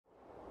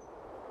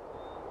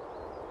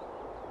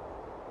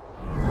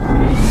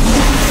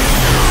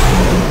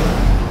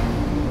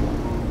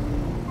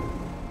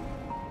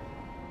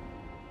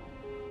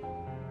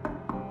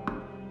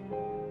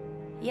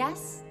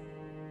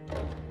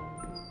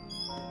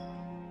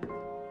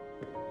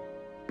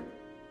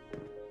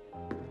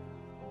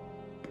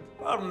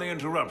Pardon the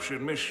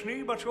interruption, Miss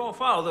Schnee, but your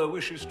father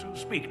wishes to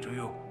speak to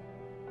you.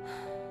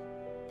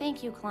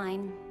 Thank you,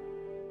 Klein.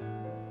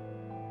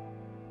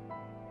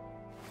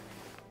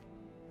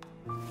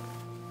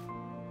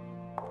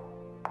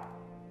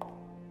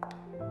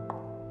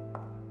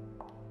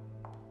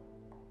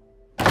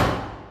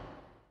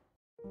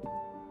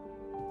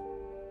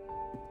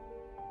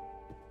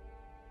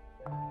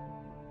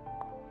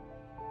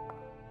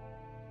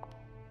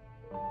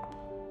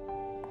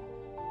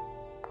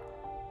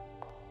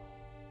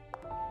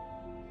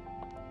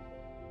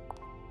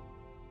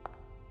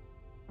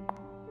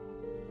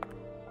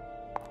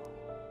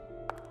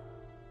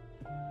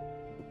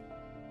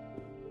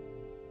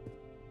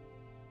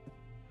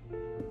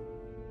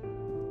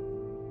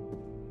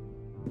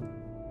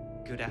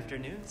 Good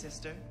afternoon,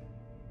 sister.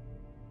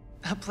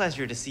 A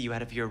pleasure to see you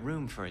out of your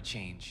room for a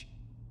change.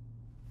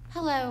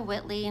 Hello,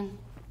 Whitley.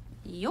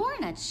 You're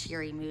in a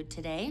cheery mood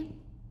today.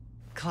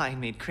 Klein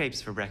made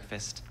crepes for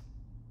breakfast.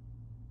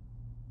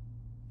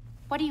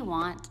 What do you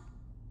want?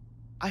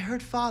 I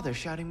heard Father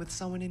shouting with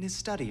someone in his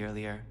study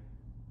earlier.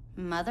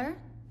 Mother?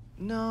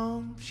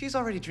 No, she's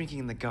already drinking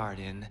in the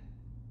garden.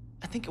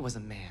 I think it was a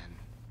man.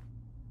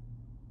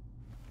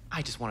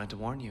 I just wanted to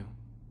warn you.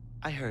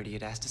 I heard he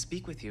had asked to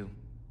speak with you.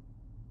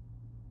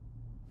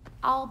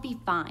 I'll be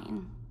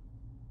fine.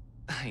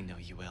 I know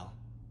you will.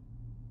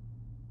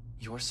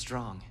 You're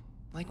strong,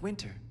 like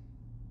Winter.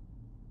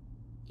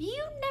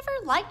 You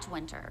never liked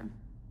Winter.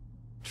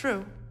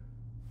 True,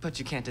 but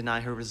you can't deny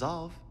her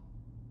resolve.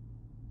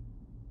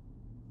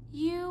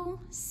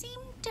 You seem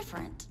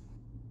different.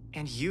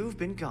 And you've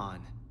been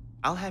gone.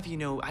 I'll have you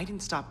know I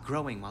didn't stop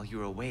growing while you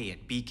were away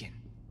at Beacon.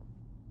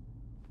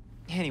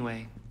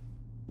 Anyway,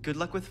 good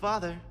luck with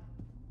Father.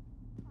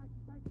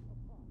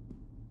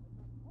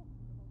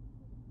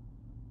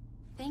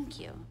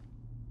 Thank you.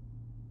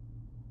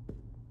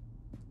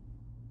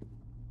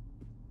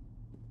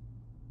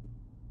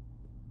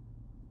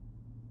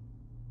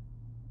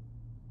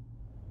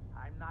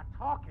 I'm not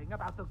talking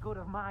about the good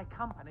of my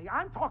company.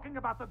 I'm talking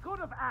about the good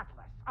of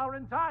Atlas, our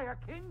entire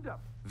kingdom.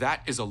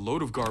 That is a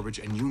load of garbage,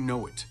 and you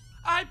know it.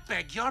 I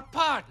beg your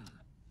pardon.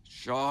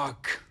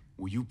 Jacques,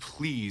 will you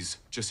please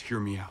just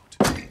hear me out?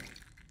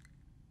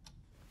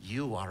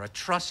 You are a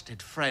trusted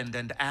friend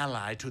and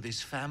ally to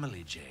this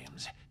family,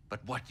 James.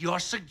 But what you're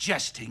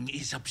suggesting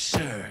is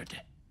absurd.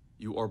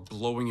 You are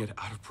blowing it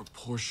out of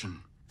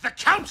proportion. The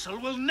council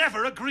will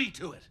never agree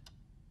to it.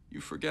 You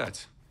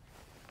forget.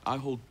 I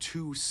hold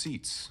 2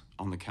 seats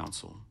on the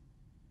council.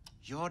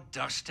 Your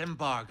dust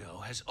embargo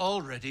has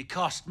already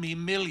cost me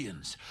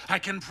millions. I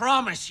can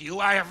promise you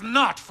I have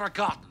not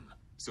forgotten.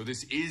 So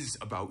this is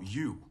about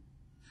you.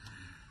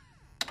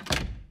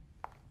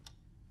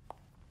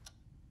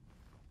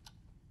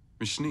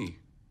 Miss Schnee,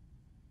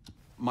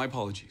 my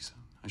apologies.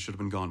 I should have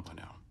been gone by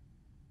now.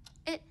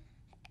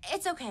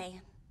 It's okay.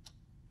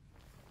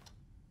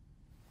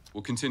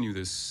 We'll continue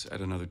this at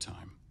another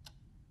time.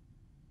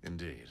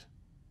 Indeed.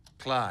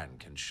 Klein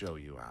can show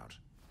you out.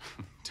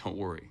 Don't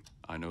worry,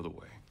 I know the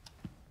way.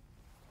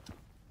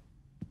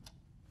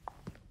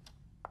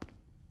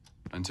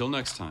 Until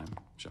next time,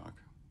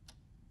 Jacques.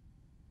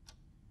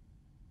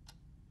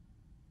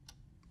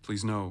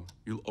 Please know,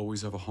 you'll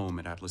always have a home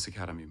at Atlas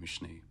Academy, Miss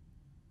Schnee.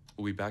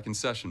 We'll be back in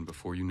session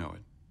before you know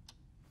it.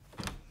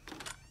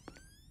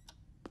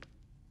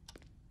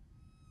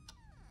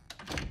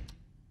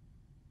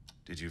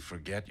 Did you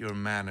forget your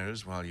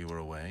manners while you were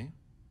away?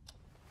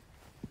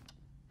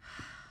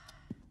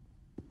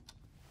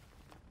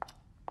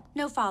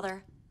 No,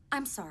 Father.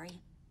 I'm sorry.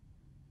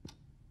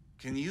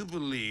 Can you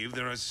believe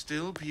there are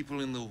still people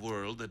in the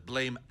world that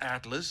blame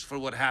Atlas for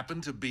what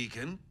happened to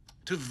Beacon?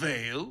 To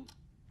Vale?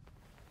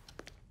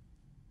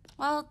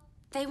 Well,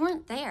 they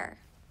weren't there.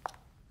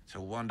 It's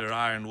a wonder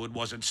Ironwood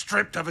wasn't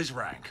stripped of his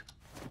rank.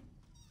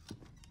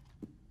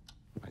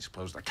 I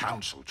suppose the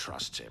council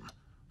trusts him,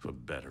 for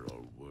better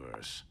or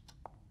worse.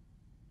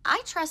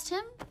 I trust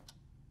him.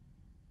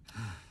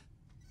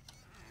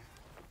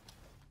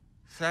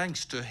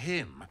 Thanks to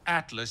him,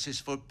 Atlas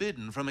is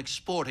forbidden from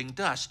exporting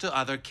dust to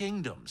other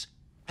kingdoms.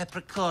 A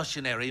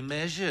precautionary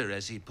measure,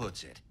 as he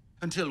puts it,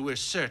 until we're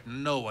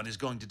certain no one is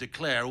going to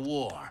declare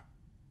war.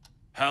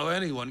 How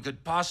anyone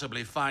could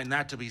possibly find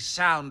that to be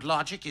sound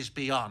logic is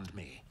beyond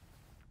me.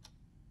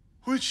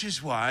 Which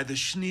is why the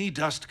Schnee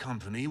Dust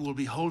Company will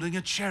be holding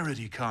a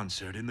charity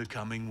concert in the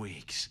coming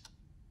weeks.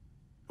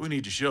 We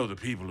need to show the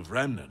people of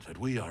Remnant that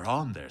we are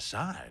on their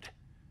side.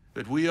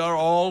 That we are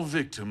all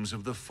victims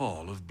of the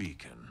fall of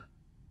Beacon.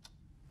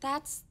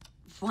 That's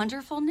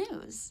wonderful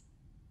news.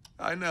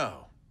 I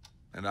know.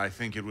 And I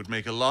think it would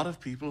make a lot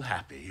of people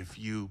happy if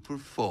you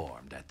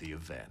performed at the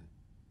event.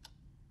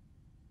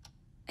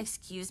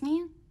 Excuse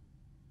me?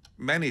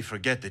 Many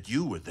forget that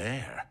you were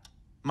there.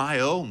 My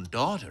own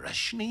daughter, a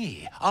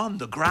Schnee, on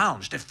the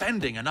grounds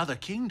defending another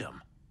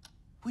kingdom.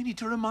 We need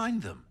to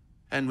remind them.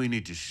 And we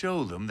need to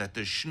show them that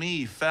the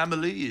Schnee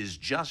family is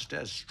just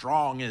as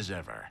strong as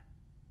ever.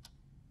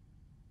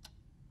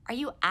 Are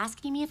you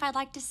asking me if I'd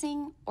like to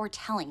sing, or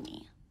telling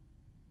me?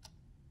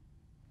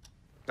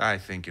 I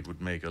think it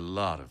would make a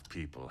lot of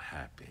people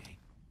happy.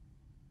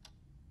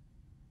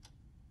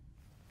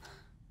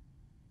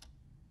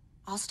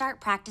 I'll start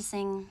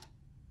practicing.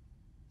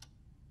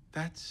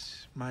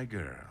 That's my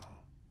girl.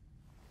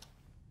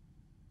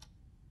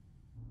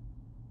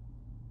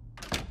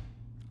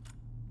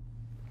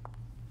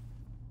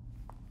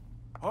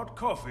 Hot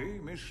coffee,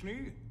 Miss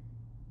Schnee?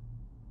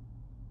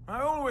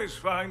 I always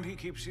find he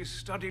keeps his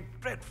study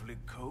dreadfully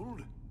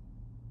cold.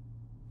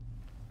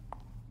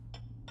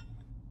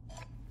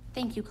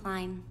 Thank you,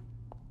 Klein.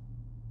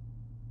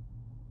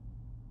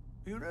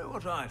 You know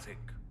what I think?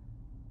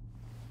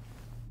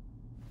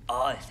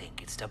 I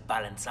think it's to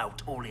balance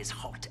out all his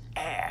hot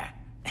air.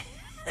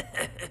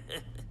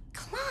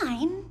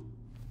 Klein?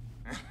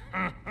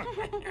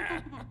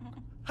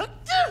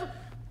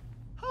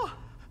 Oh,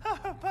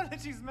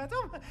 apologies,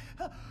 madam.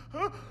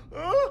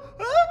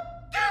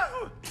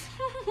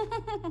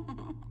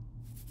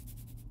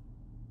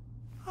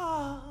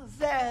 Ah,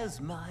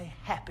 there's my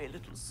happy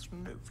little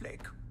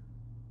snowflake.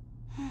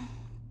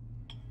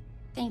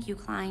 Thank you,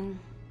 Klein.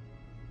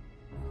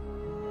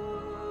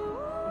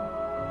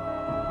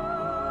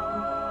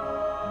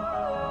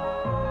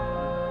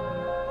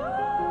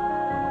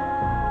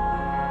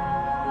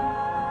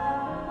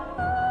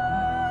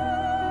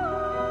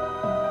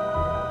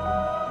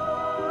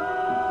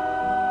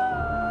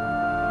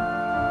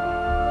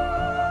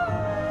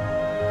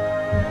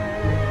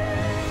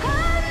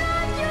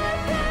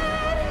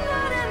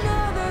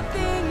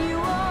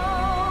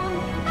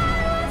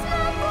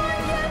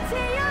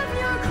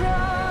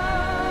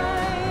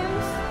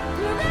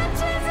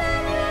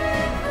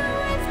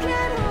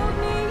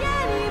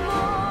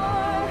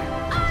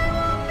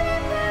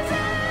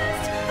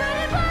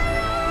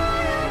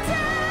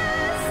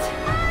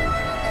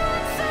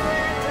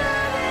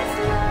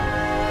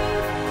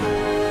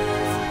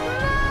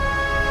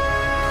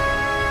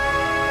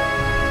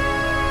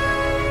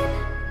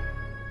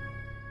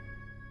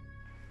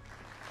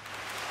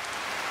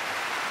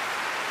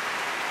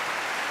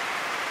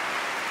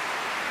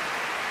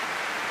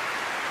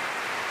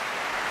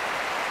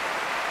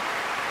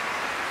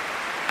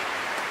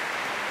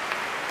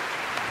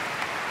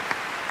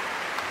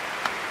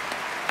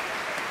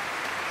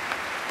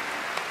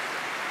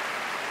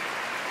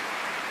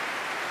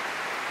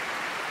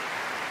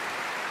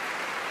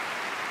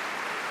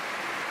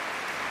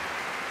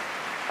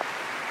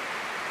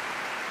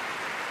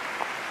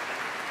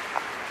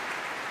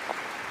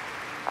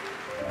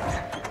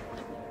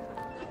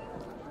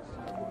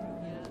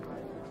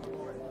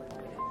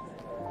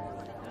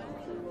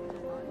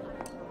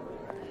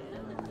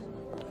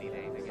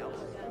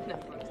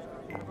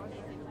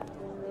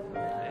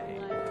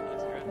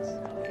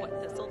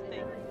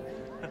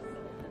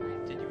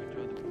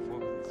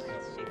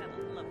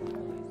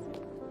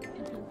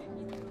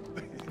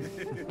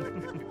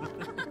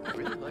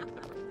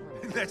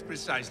 That's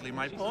precisely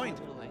my point.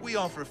 We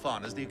offer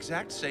faunas the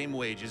exact same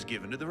wages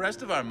given to the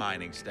rest of our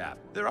mining staff.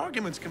 Their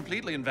argument's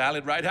completely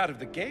invalid right out of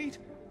the gate.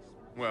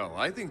 Well,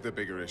 I think the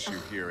bigger issue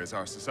here is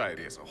our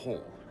society as a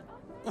whole.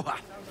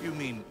 What? You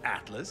mean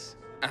Atlas?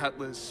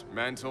 Atlas,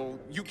 Mantle,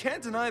 you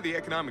can't deny the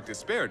economic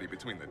disparity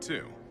between the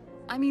two.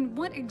 I mean,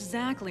 what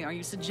exactly are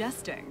you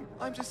suggesting?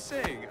 I'm just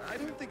saying, I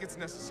don't think it's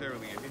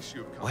necessarily an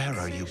issue of Where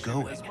are you compensation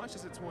going? as much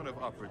as it's one of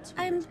opportunity.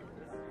 I'm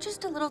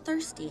just a little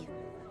thirsty.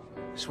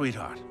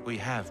 Sweetheart, we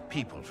have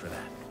people for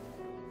that.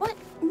 What?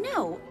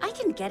 No, I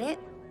can get it.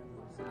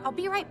 I'll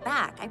be right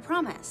back, I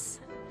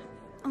promise.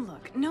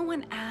 Look, no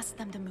one asked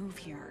them to move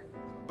here.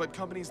 But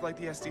companies like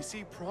the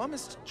SDC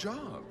promised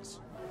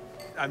jobs.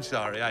 I'm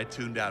sorry, I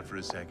tuned out for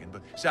a second,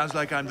 but sounds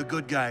like I'm the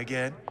good guy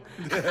again.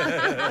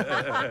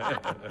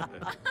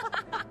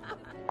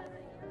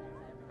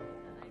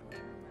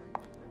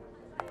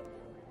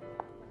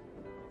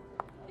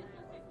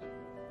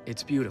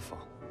 It's beautiful.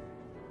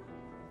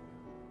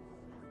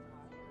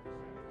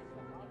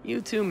 You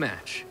two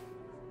match.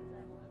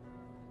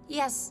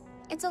 Yes,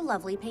 it's a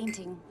lovely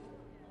painting.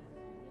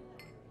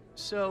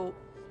 So,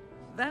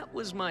 that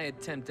was my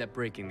attempt at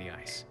breaking the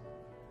ice.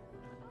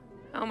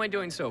 How am I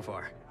doing so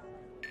far?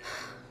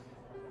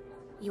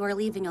 You are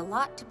leaving a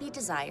lot to be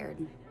desired.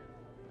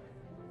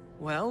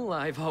 Well,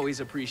 I've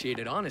always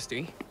appreciated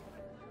honesty.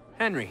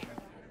 Henry,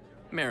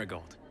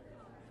 Marigold.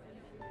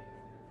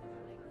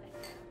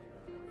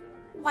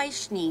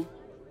 Weiss.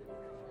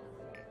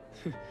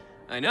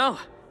 I know.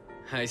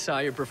 I saw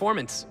your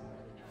performance.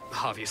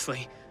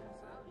 Obviously.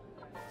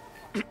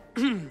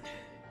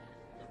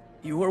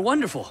 You were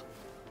wonderful.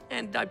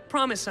 And I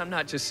promise I'm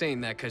not just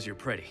saying that because you're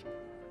pretty.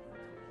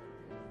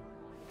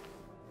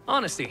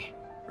 Honesty,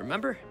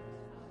 remember?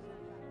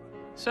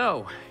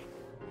 So,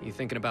 you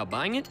thinking about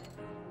buying it?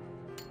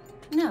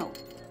 No,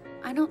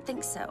 I don't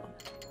think so.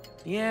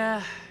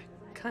 Yeah,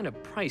 kind of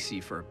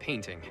pricey for a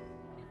painting.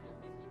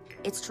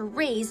 It's to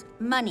raise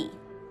money.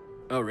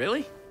 Oh,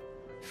 really?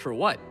 For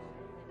what?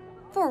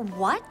 For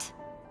what?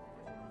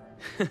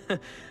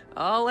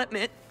 I'll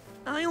admit,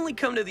 I only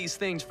come to these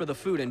things for the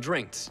food and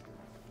drinks.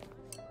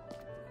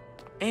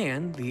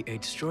 And the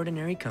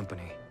extraordinary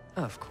company,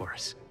 of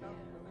course.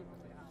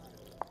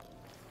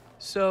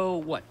 So,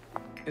 what?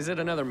 Is it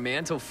another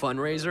mantle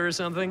fundraiser or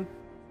something?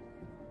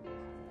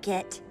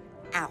 Get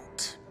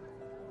out.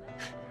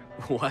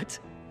 What?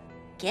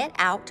 Get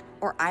out,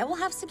 or I will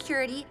have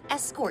security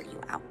escort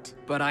you out.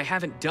 But I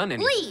haven't done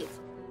any- Leave!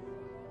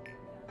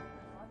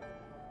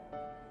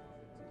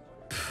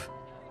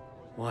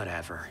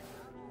 Whatever.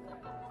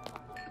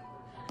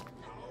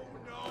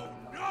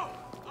 No!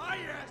 I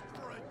asked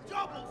for a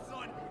double,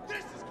 son!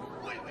 This is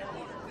completely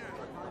watered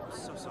down! I'm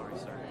so sorry,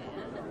 sir.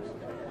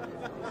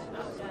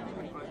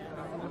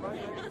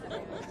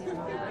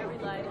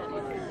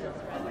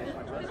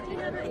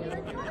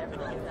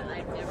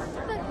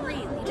 But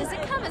really, does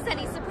it come as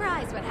any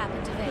surprise what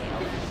happened to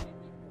Vale?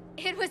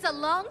 It was a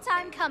long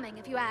time coming,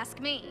 if you ask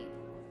me.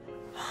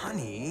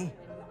 Honey.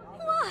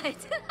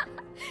 What?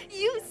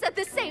 You said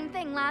the same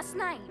thing last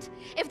night.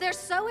 If they're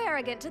so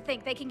arrogant to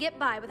think they can get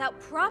by without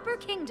proper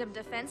kingdom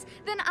defense,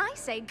 then I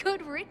say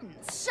good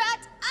riddance.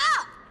 Shut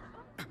up!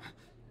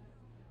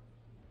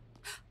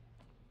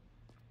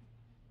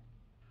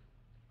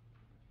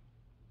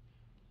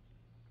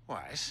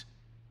 Weiss?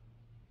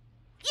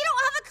 You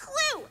don't have a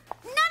clue!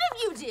 None of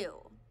you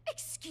do!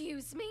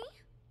 Excuse me?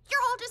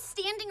 You're all just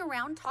standing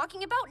around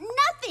talking about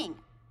nothing!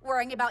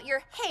 Worrying about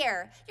your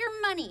hair,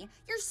 your money,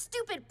 your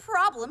stupid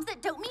problems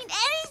that don't mean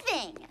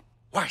anything!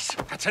 Weiss,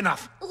 that's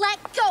enough. Let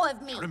go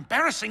of me! You're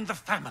embarrassing the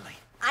family.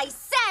 I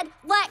said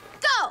let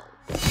go!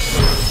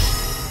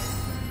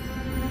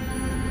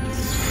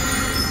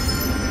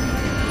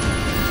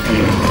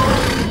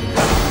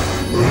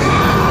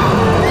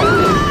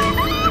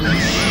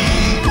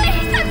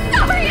 Please, I'm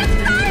sorry!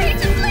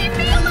 Just leave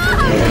me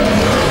alone!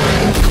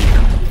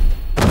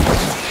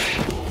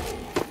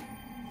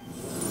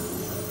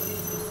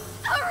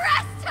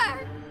 Arrest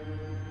her!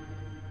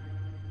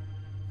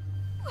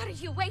 What are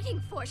you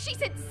waiting for?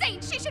 She's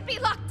insane! She should be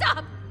locked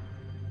up!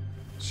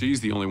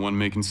 She's the only one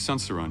making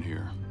sense around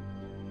here.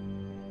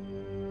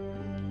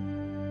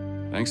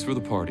 Thanks for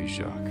the party,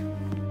 Jacques.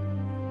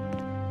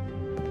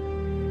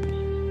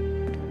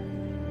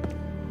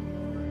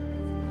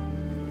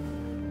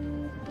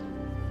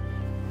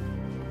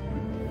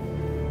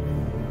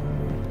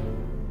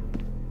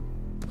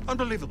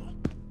 Unbelievable.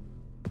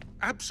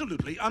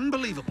 Absolutely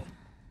unbelievable.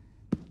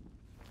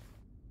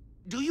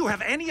 Do you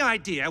have any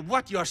idea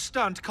what your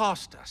stunt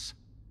cost us?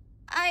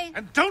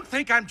 And don't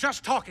think I'm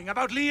just talking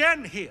about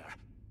Lien here.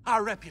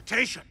 Our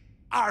reputation.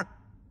 Our...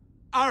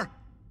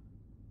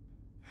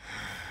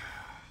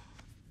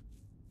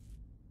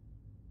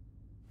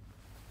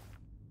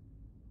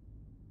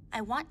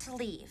 I want to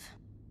leave.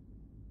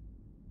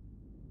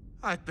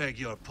 I beg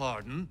your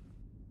pardon.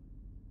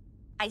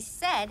 I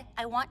said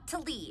I want to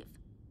leave.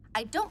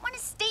 I don't want to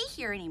stay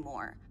here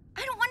anymore.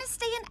 I don't want to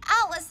stay in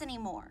Atlas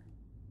anymore.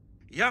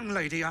 Young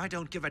lady, I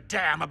don't give a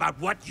damn about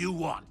what you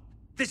want.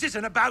 This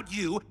isn't about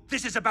you.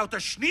 This is about the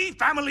Schnee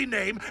family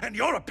name and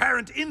your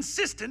apparent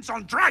insistence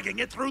on dragging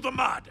it through the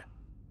mud.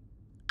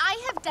 I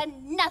have done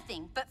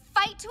nothing but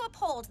fight to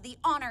uphold the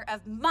honor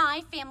of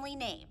my family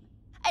name.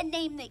 A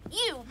name that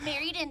you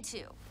married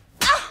into.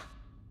 Ah!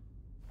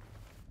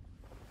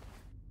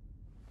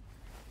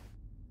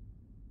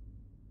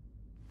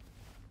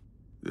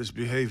 This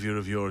behavior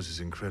of yours is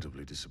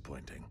incredibly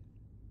disappointing.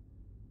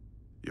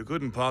 You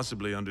couldn't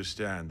possibly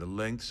understand the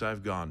lengths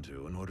I've gone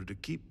to in order to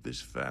keep this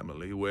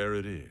family where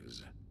it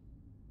is.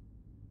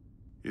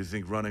 You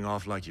think running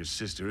off like your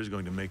sister is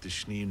going to make the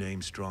Schnee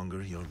name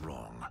stronger? You're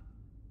wrong.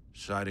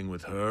 Siding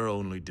with her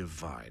only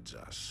divides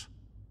us.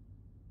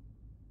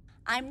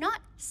 I'm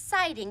not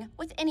siding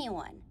with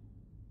anyone.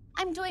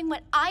 I'm doing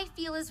what I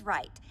feel is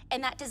right,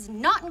 and that does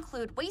not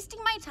include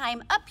wasting my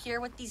time up here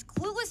with these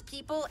clueless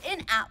people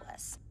in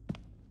Atlas.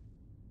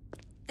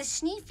 The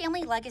Schnee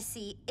family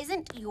legacy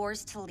isn't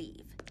yours to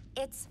leave.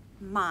 It's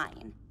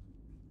mine.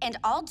 And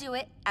I'll do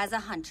it as a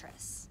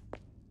huntress.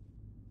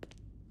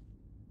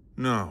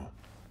 No,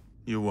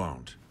 you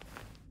won't.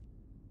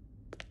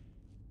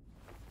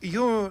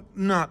 You're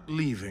not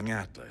leaving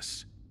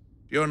Atlas.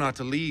 You're not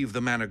to leave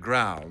the manor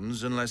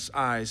grounds unless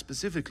I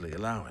specifically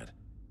allow it.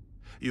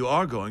 You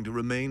are going to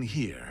remain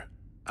here,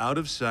 out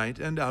of sight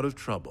and out of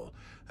trouble,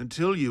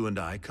 until you and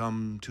I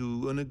come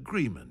to an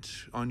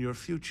agreement on your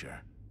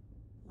future.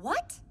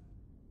 What?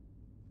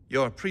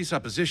 Your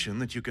presupposition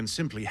that you can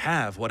simply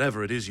have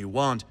whatever it is you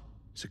want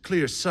is a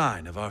clear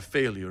sign of our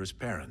failure as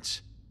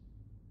parents.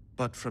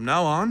 But from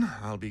now on,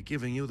 I'll be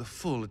giving you the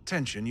full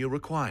attention you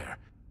require,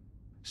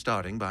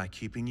 starting by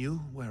keeping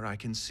you where I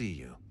can see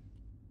you.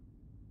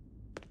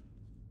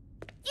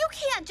 You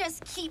can't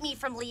just keep me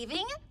from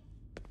leaving.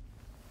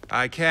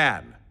 I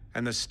can,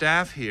 and the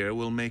staff here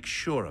will make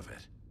sure of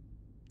it.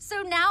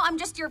 So now I'm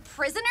just your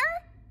prisoner?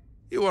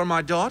 You are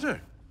my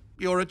daughter.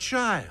 You're a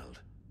child,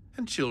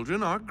 and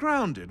children are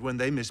grounded when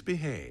they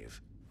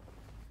misbehave.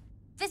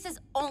 This is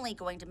only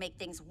going to make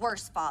things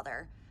worse,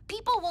 Father.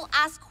 People will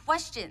ask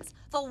questions.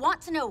 They'll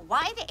want to know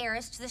why the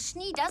heiress to the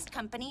Schnee Dust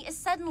Company is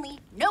suddenly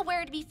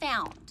nowhere to be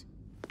found.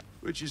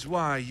 Which is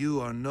why you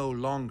are no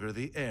longer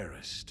the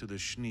heiress to the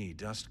Schnee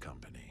Dust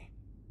Company.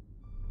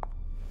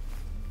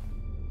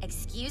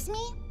 Excuse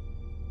me?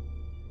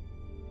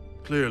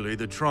 Clearly,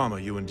 the trauma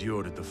you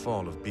endured at the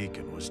fall of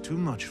Beacon was too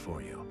much for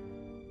you,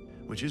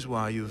 which is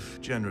why you've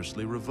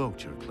generously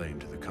revoked your claim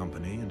to the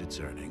company and its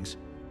earnings,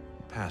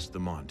 passed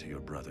them on to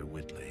your brother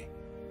Whitley.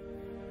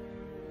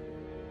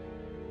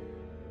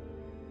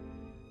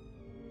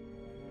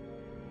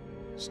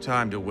 It's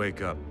time to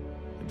wake up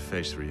and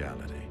face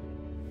reality.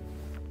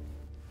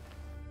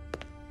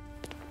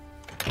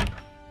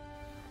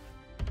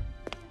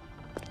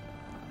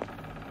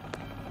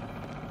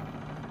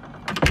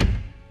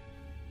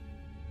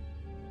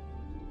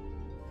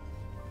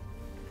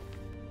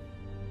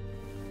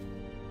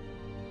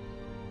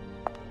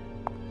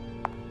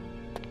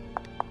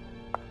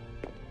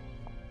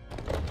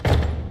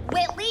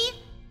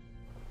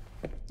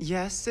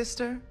 Yes,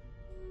 sister?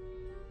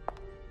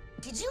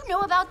 Did you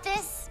know about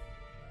this?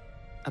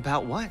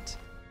 About what?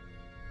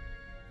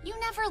 You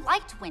never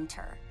liked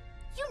Winter.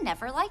 You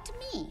never liked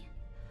me.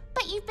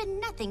 But you've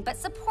been nothing but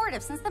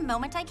supportive since the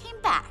moment I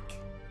came back.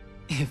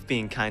 If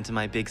being kind to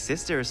my big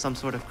sister is some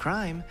sort of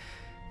crime,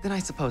 then I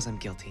suppose I'm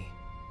guilty.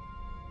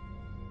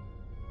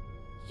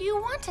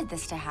 You wanted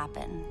this to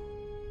happen.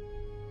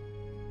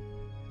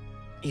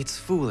 It's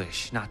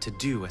foolish not to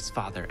do as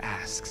Father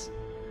asks.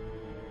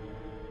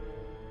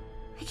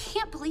 I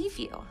can't believe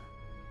you.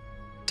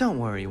 Don't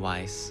worry,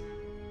 Weiss.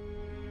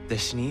 The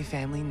Schnee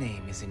family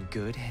name is in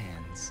good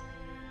hands.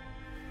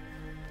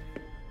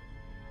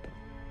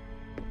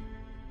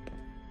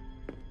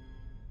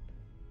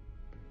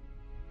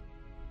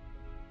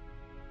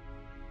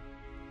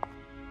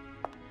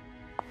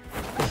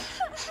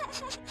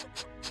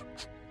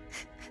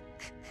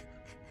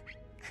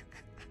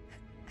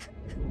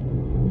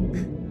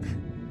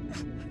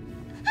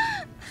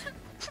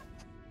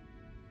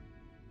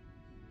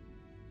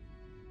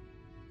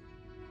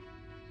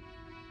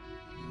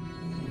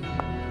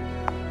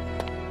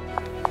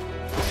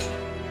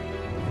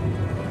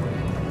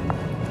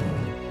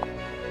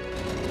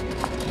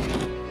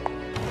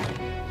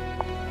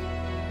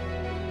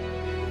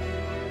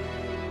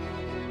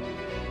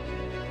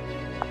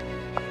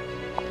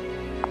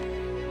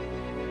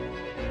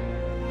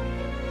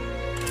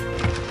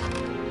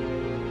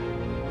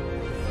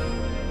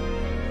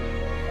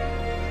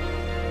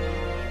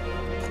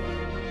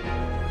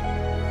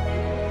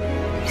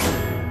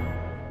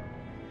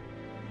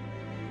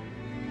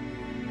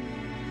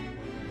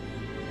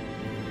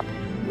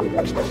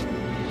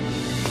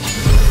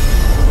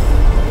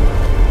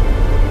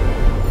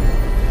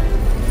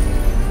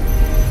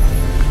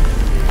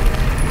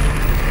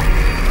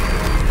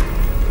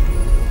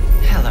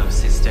 Hello,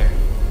 sister.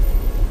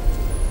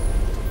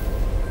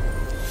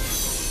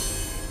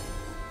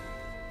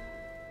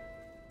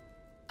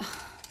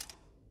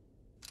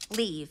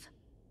 Leave.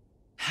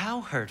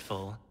 How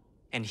hurtful.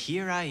 And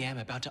here I am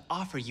about to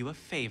offer you a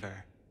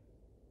favor.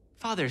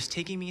 Father's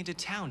taking me into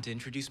town to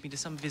introduce me to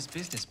some of his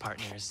business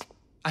partners.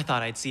 I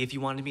thought I'd see if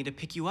you wanted me to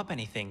pick you up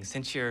anything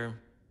since you're,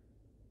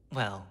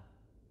 well,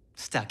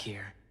 stuck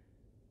here.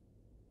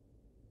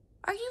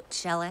 Are you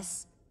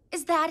jealous?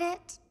 Is that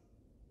it?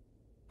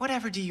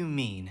 Whatever do you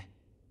mean?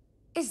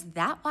 Is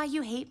that why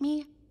you hate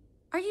me?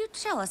 Are you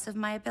jealous of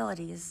my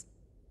abilities?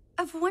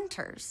 Of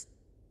Winter's?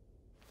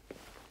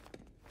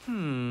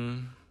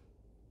 No,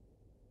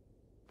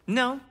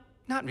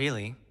 not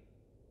really.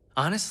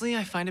 Honestly,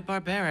 I find it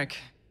barbaric.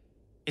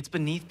 It's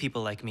beneath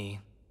people like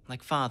me,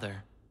 like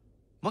Father.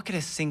 What could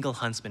a single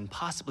huntsman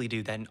possibly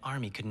do that an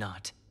army could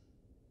not?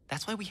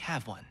 That's why we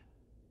have one,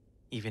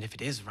 even if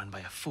it is run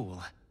by a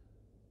fool.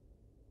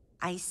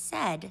 I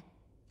said,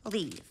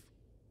 leave.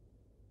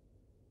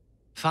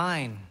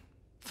 Fine,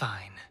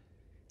 fine.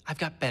 I've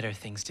got better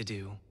things to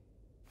do.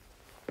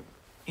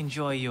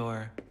 Enjoy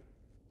your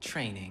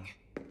training,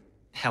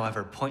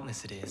 however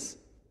pointless it is.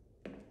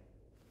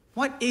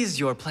 What is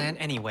your plan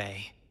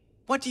anyway?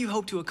 What do you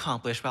hope to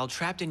accomplish while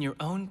trapped in your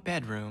own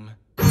bedroom?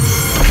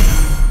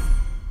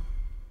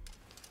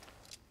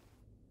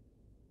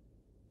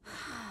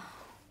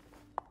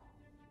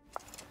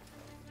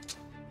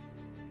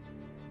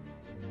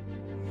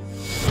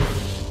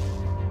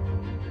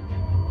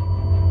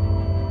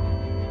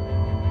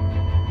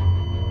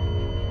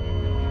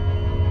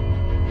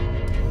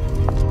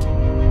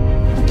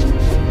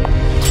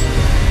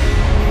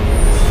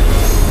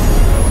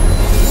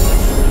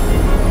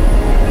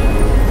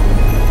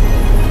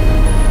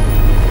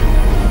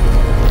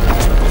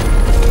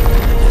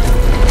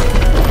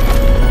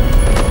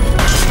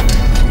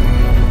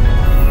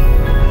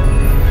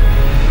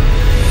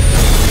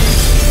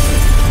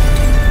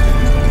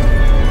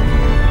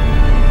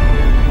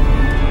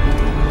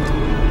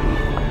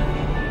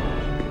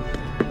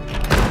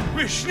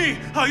 Schnee,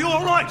 are you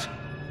all right?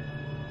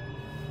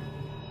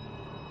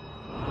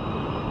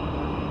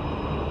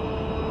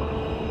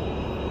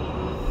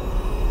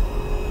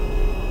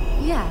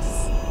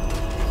 Yes.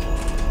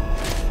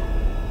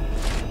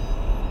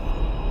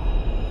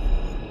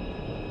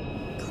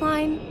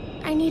 Klein,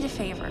 I need a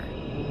favor.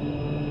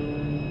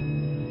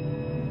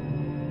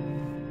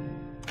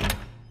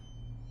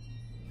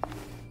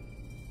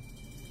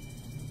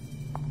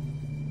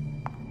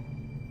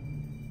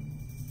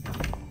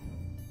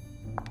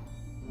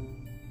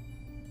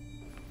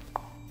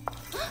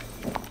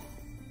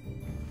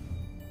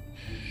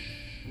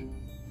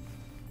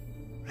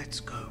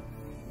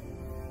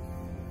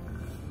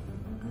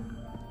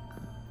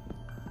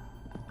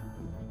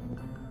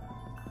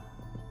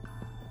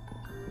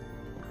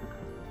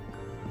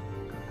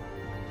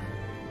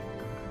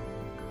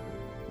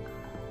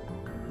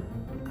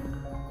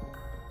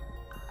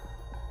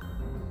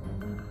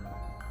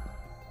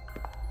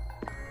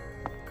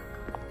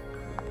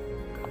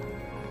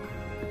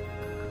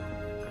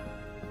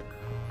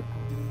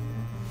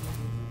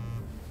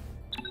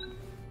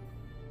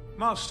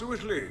 Master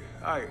Whitley,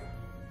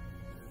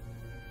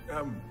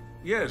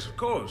 yes, of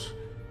course.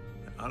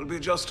 I'll be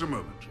just a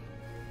moment.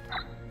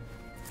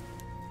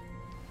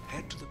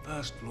 Head to the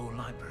first floor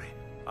library.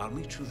 I'll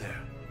meet you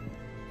there.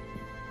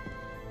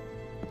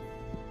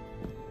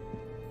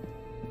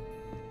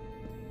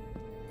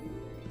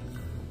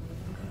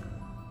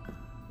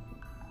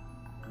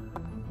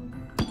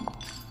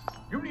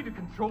 You need to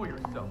control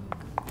yourself.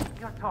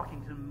 You're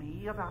talking to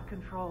me about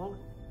control?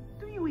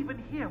 Do you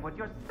even hear what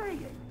you're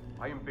saying?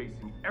 I am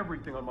basing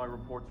everything on my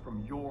reports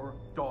from your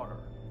daughter.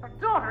 A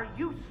daughter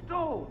you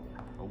stole!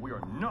 But we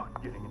are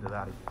not getting into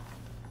that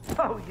again.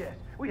 Oh yes,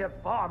 we have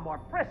far more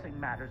pressing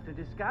matters to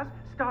discuss,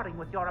 starting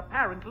with your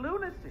apparent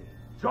lunacy.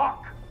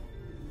 Doc!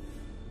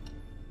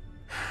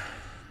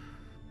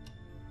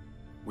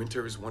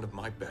 Winter is one of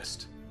my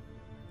best.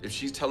 If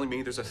she's telling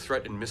me there's a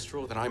threat in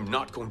Mistral, then I'm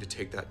not going to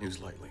take that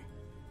news lightly.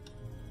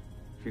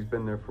 She's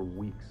been there for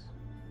weeks.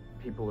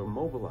 People are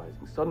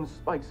mobilizing, sudden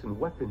spikes in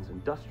weapons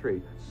and dust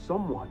trade.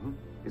 Someone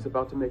is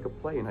about to make a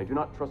play, and I do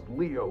not trust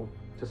Leo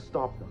to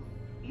stop them.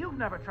 You've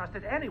never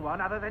trusted anyone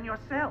other than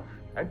yourself.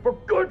 And for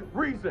good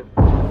reason!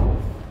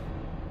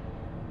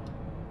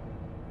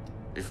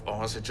 If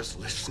Oz had just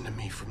listened to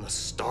me from the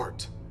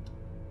start.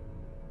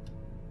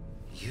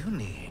 You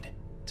need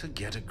to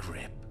get a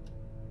grip.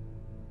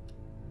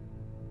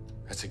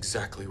 That's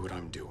exactly what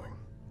I'm doing.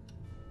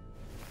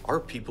 Our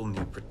people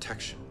need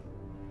protection.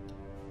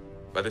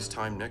 By this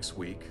time next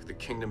week, the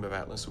Kingdom of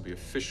Atlas will be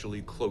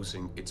officially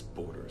closing its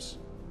borders.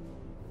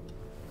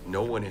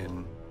 No one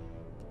in,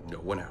 no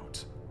one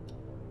out,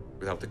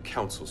 without the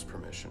Council's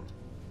permission.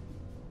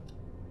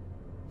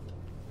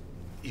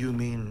 You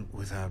mean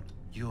without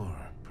your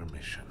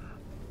permission?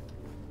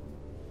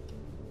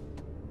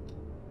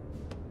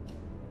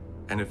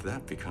 And if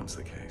that becomes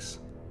the case,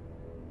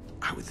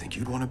 I would think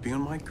you'd want to be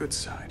on my good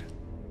side.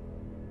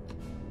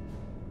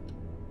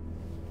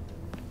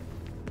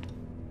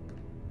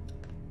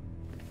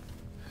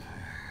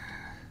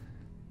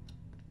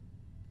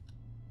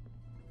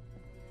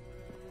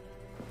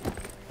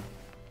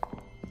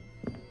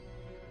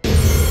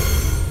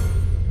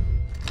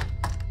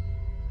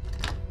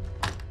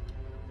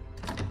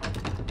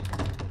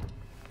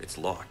 It's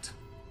locked.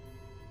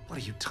 What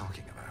are you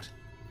talking about?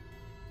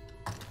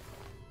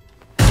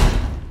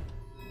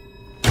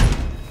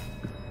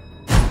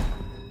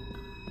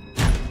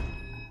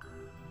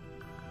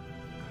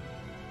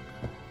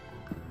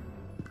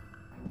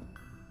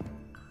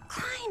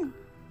 Klein!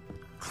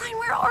 Klein,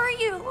 where are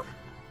you?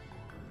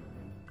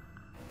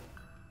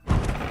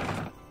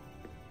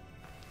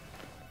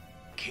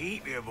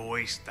 Keep your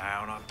voice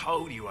down. I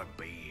told you I'd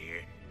be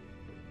here.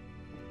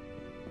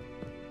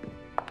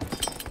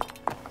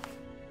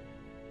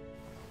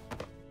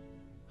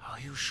 Are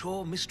you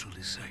sure Mistral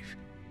is safe?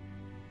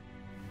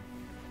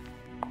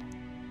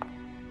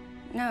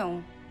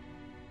 No.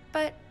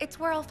 But it's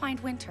where I'll find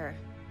Winter.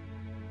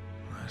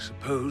 I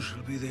suppose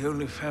she'll be the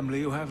only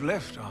family you have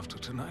left after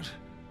tonight.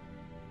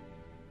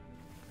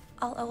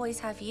 I'll always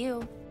have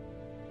you.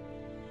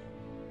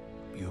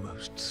 You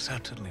most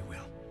certainly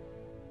will.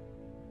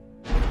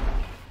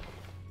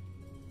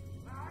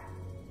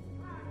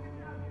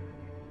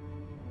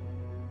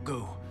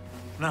 Go.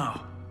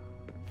 Now.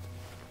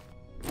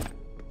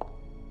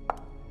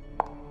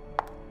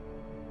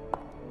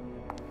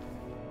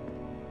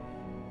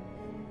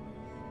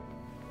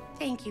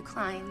 Thank you,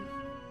 Klein.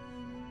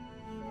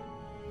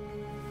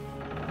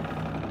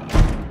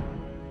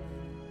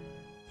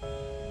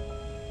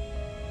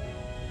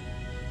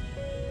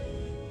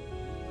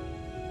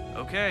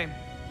 Okay,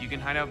 you can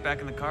hide out back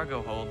in the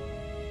cargo hold.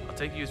 I'll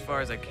take you as far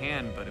as I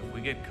can, but if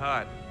we get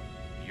caught,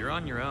 you're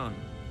on your own.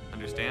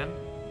 Understand?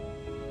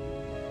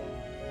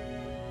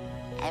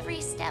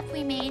 Every step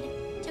we made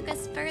took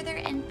us further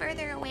and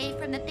further away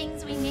from the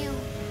things we knew.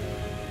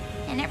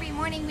 And every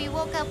morning we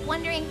woke up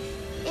wondering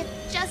if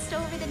just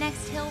over the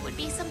next hill would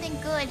be something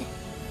good.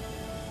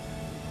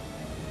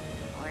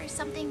 Or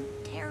something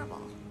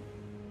terrible.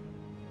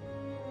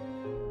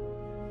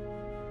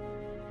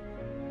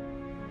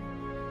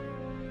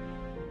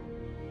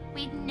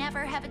 We'd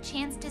never have a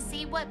chance to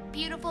see what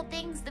beautiful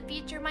things the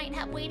future might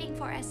have waiting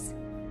for us.